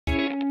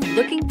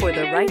Looking for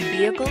the right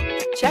vehicle?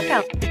 Check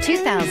out the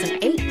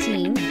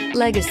 2018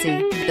 Legacy.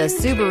 The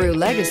Subaru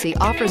Legacy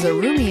offers a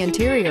roomy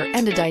interior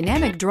and a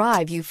dynamic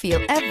drive you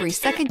feel every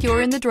second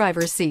you're in the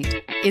driver's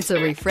seat. It's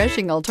a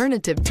refreshing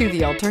alternative to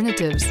the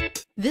alternatives.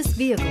 This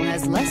vehicle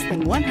has less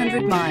than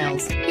 100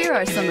 miles. Here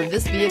are some of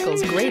this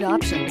vehicle's great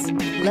options: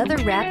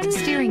 leather-wrapped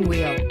steering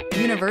wheel,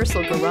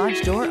 universal garage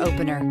door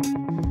opener,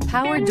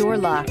 power door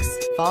locks,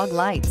 fog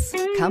lights,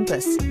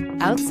 compass,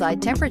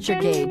 outside temperature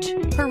gauge,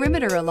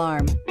 perimeter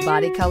alarm,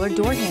 body color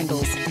door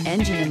handles,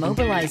 engine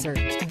immobilizer.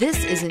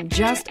 This isn't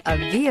just a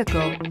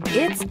vehicle,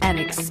 it's an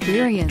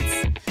experience.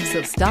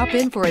 So stop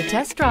in for a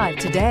test drive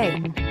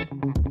today.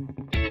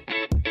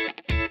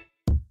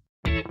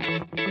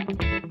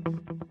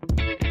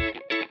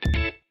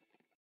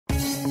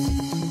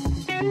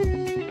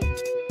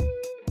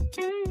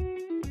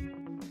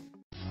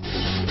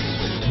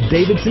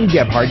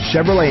 Davidson-Gebhardt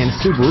Chevrolet and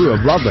Subaru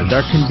of Loveland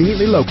are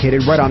conveniently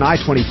located right on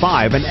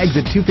I-25 and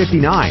exit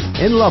 259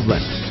 in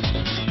Loveland.